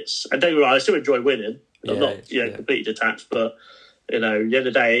loss, and don't get me wrong, I still enjoy winning. I'm not completely detached, but you know, at the end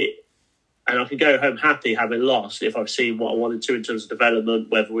of the day, and I can go home happy having lost if I've seen what I wanted to in terms of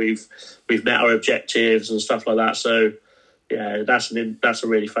development, whether we've met our objectives and stuff like that. So yeah, that's a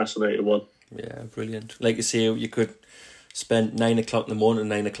really fascinating one. Yeah, brilliant. Like you say, you could spend 9 o'clock in the morning,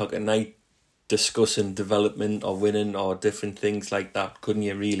 9 o'clock at night discussing development or winning or different things like that, couldn't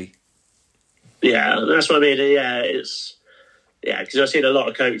you? Really? Yeah, that's what I mean. Yeah, because I've seen a lot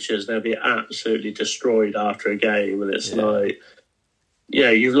of coaches, they'll be absolutely destroyed after a game, and it's like,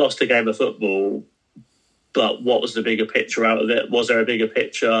 you've lost a game of football, but what was the bigger picture out of it? Was there a bigger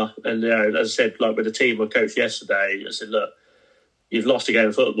picture? And as I said, like with the team I coached yesterday, I said, look, you've lost a game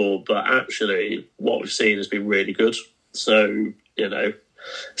of football, but actually what we've seen has been really good. So, and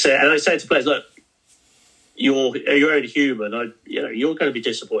I say to players, look, you're only human. You're going to be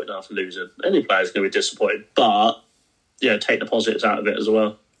disappointed after losing. Any player's going to be disappointed, but take the positives out of it as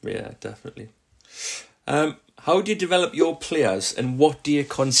well. Yeah, definitely. How do you develop your players, and what do you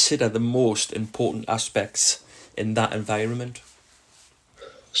consider the most important aspects in that environment?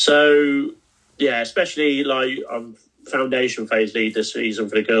 So, especially like foundation phase lead this season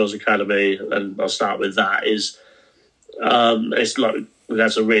for the Girls Academy, and I'll start with that, is it's like we've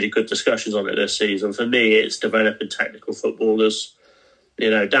had some really good discussions on it this season. For me, it's developing technical footballers.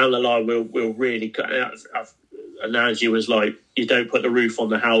 Down the line, we'll really... analogy was like, you don't put the roof on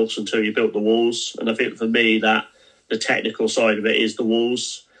the house until you built the walls. And I think for me that the technical side of it is the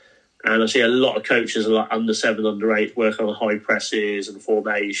walls. And I see a lot of coaches are like under 7, under 8 work on high presses and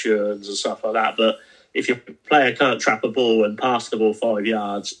formations and stuff like that. But if your player can't trap a ball and pass the ball 5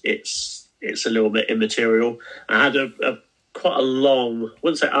 yards, it's a little bit immaterial. I had a quite a long, I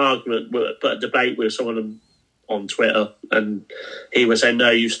wouldn't say argument, but a debate with someone on Twitter, and he was saying,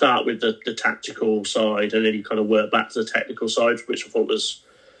 no, you start with the tactical side and then you kind of work back to the technical side, which I thought was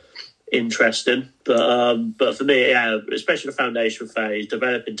interesting. But for me, especially the foundation phase,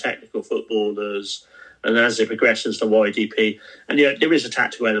 developing technical footballers, and as it progresses to YDP, and there is a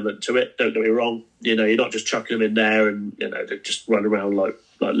tactical element to it, don't get me wrong. You're not just chucking them in there and they just run around like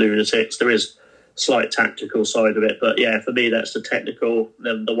lunatics. There is slight tactical side of it, but for me that's the technical.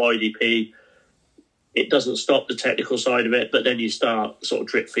 Then the YDP, it doesn't stop the technical side of it, but then you start sort of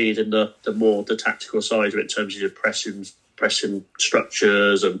drip feeding the tactical side of it in terms of your pressing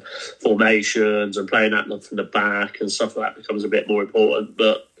structures and formations and playing at them from the back and stuff like that becomes a bit more important.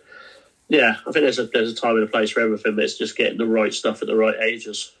 But I think there's a time and a place for everything, but it's just getting the right stuff at the right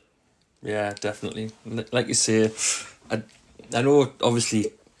ages. Yeah, definitely. Like you say, I know obviously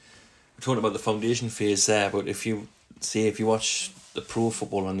we're talking about the foundation phase there, but if you watch the pro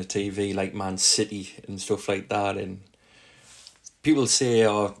football on the TV, like Man City and stuff like that, and people say,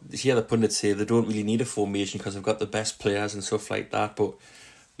 or hear the pundits say, they don't really need a formation because they've got the best players and stuff like that. But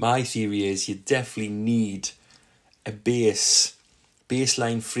my theory is you definitely need a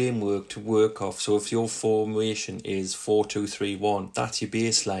baseline framework to work off. So if your formation is 4-2-3-1, that's your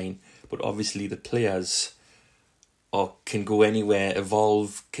baseline. But obviously the players can go anywhere,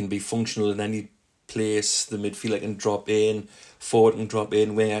 evolve, can be functional in any place. The midfielder can drop in, forward can drop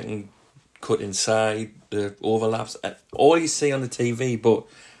in, winger can cut inside, the overlaps. All you see on the TV, but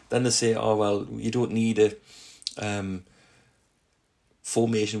then they say, oh, well, you don't need a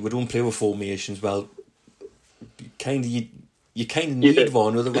formation. We don't play with formations. Well, you kind of need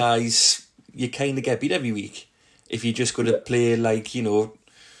one, otherwise you kind of get beat every week. If you're just going to play like,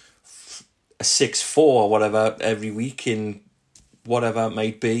 a 6-4 or whatever every week in whatever it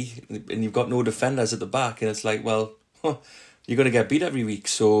might be, and you've got no defenders at the back, and it's like, well, you're going to get beat every week.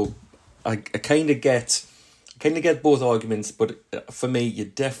 So I kind of get both arguments, but for me, you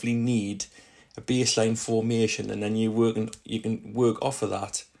definitely need a baseline formation, and then you can work off of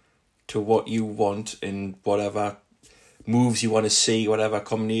that to what you want in whatever moves you want to see, whatever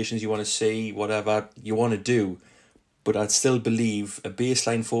combinations you want to see, whatever you want to do. But I'd still believe a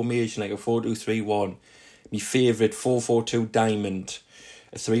baseline formation like a 4-2-3-1, my favourite 4-4-2 diamond,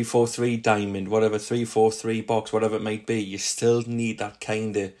 a 3-4-3 diamond, whatever, 3-4-3 box, whatever it might be, you still need that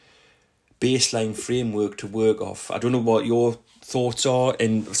kind of baseline framework to work off. I don't know what your thoughts are,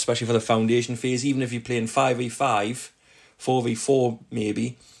 and especially for the foundation phase, even if you're playing 5v5, 4v4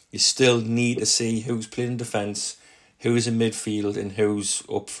 maybe, you still need to see who's playing defence, who's in midfield and who's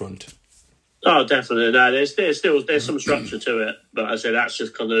up front. Oh, definitely. No, there's some structure to it, but I say that's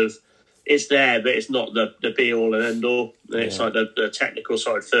just kind of, it's there, but it's not the be all and end all. It's like the technical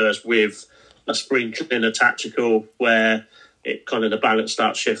side first with a sprinkling of tactical where it kind of the balance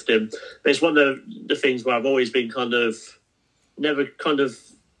starts shifting. But it's one of the things where I've always been never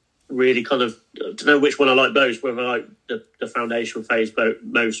really to know which one I like most, whether I like the foundation phase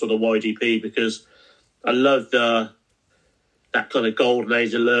most or the YDP, because I love that kind of golden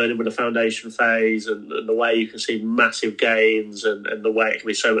age of learning with the foundation phase and the way you can see massive gains and the way it can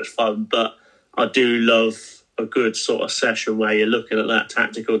be so much fun. But I do love a good sort of session where you're looking at that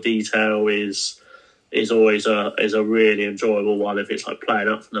tactical detail is always a really enjoyable one. If it's like playing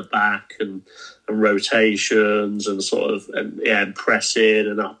up from the back and rotations and sort of and pressing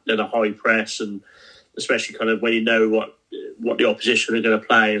and a high press, and especially kind of when you know what the opposition are going to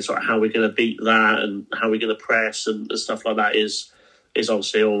play and sort of how we're going to beat that and how we're going to press and stuff like that is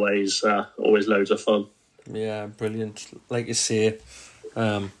obviously always loads of fun. Yeah, brilliant. Like you say,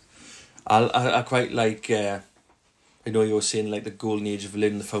 I quite like. I know you were saying like the golden age of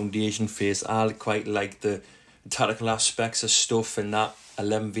living, the foundation phase. I quite like the tactical aspects of stuff and that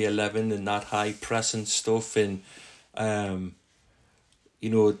 11v11 and that high pressing stuff, and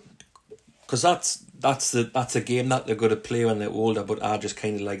because that's a game that they're going to play when they're older. But I just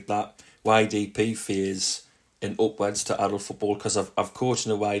kind of like that YDP phase and upwards to adult football, because I've coached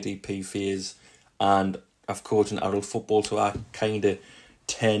in the YDP phase and I've coached in adult football, so I kind of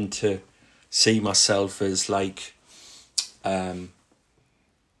tend to see myself as like that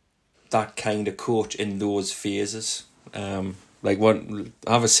kind of coach in those phases. Like I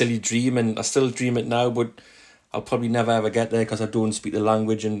have a silly dream, and I still dream it now, but I'll probably never ever get there because I don't speak the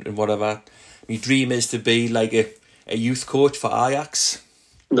language and whatever. My dream is to be like a youth coach for Ajax.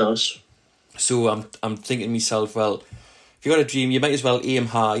 Nice. So I'm thinking to myself, well, if you got a dream, you might as well aim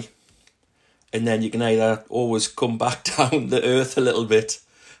high, and then you can either always come back down to earth a little bit.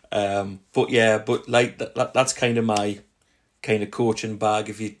 But like that's kind of my kind of coaching bag,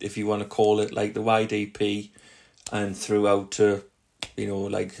 if you want to call it, like the YDP, and throughout to,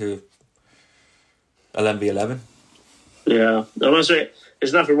 like 11v11. Yeah, I must say,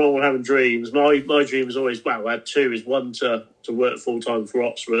 there's nothing wrong with having dreams. My dream is always, I had two. Is one to work full time for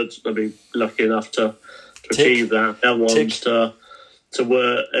Oxford. I'd be lucky enough to achieve that. The other one's to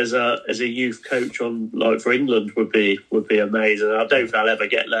work as a youth coach for England would be amazing. I don't think I'll ever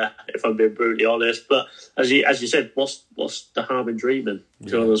get there, if I'm being brutally honest. But as you said, what's the harm in dreaming?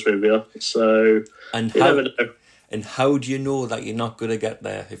 To be honest with you. So you never know. And how do you know that you're not going to get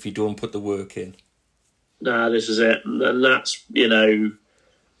there if you don't put the work in? Nah, this is it, and that's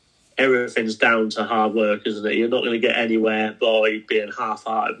everything's down to hard work, isn't it? You're not going to get anywhere by being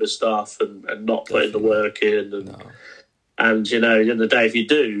half-hearted with stuff and not putting the work in. And, and at the end of the day, if you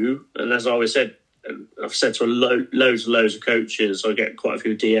do, and as I always said, I've said to loads of coaches, I get quite a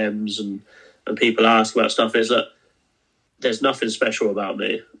few DMs and people ask about stuff, is that there's nothing special about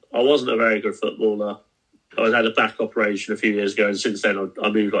me. I wasn't a very good footballer. I had a back operation a few years ago, and since then I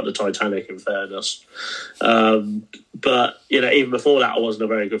moved like the Titanic, in fairness. But even before that, I wasn't a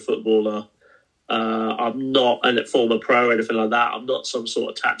very good footballer. I'm not a former pro or anything like that. I'm not some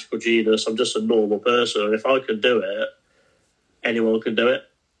sort of tactical genius. I'm just a normal person. And if I can do it, anyone can do it,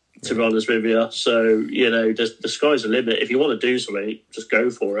 to be honest with you. So, the sky's the limit. If you want to do something, just go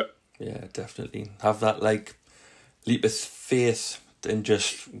for it. Yeah, definitely. Have that like leap of faith and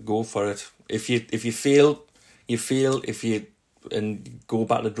just go for it. If you fail, you fail. And go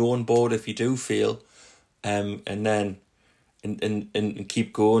back to the drawing board if you do fail, and then and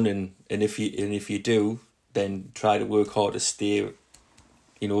keep going. And if you do, then try to work hard to stay,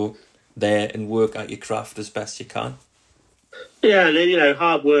 there and work at your craft as best you can. Yeah, and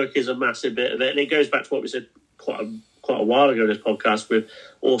hard work is a massive bit of it, and it goes back to what we said quite a while ago in this podcast, with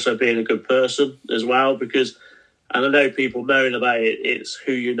also being a good person as well, because. And I know people moan about it, it's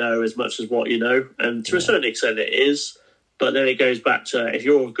who you know as much as what you know. And to a certain extent it is. But then it goes back to, if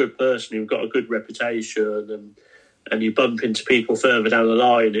you're a good person, you've got a good reputation, and you bump into people further down the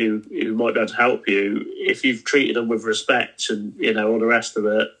line who might be able to help you, if you've treated them with respect and, all the rest of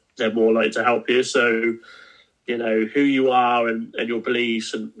it, they're more likely to help you. So, who you are and your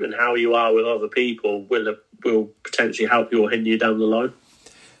beliefs and how you are with other people will potentially help you or hinder you down the line.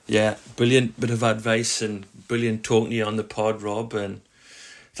 Yeah, brilliant bit of advice and brilliant talking to you on the pod, Rob. And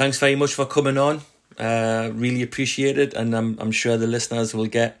thanks very much for coming on. Really appreciate it, and I'm sure the listeners will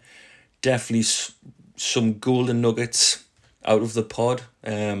get definitely some golden nuggets out of the pod.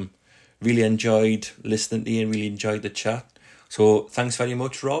 Really enjoyed listening to you and really enjoyed the chat. So thanks very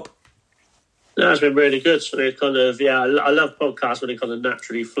much, Rob. No, it's been really good. So it kind of, I love podcasts when they kind of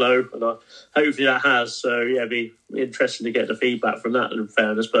naturally flow, and hopefully that has. So it'd be interesting to get the feedback from that, in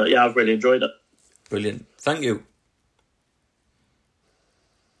fairness. But I've really enjoyed it. Brilliant. Thank you.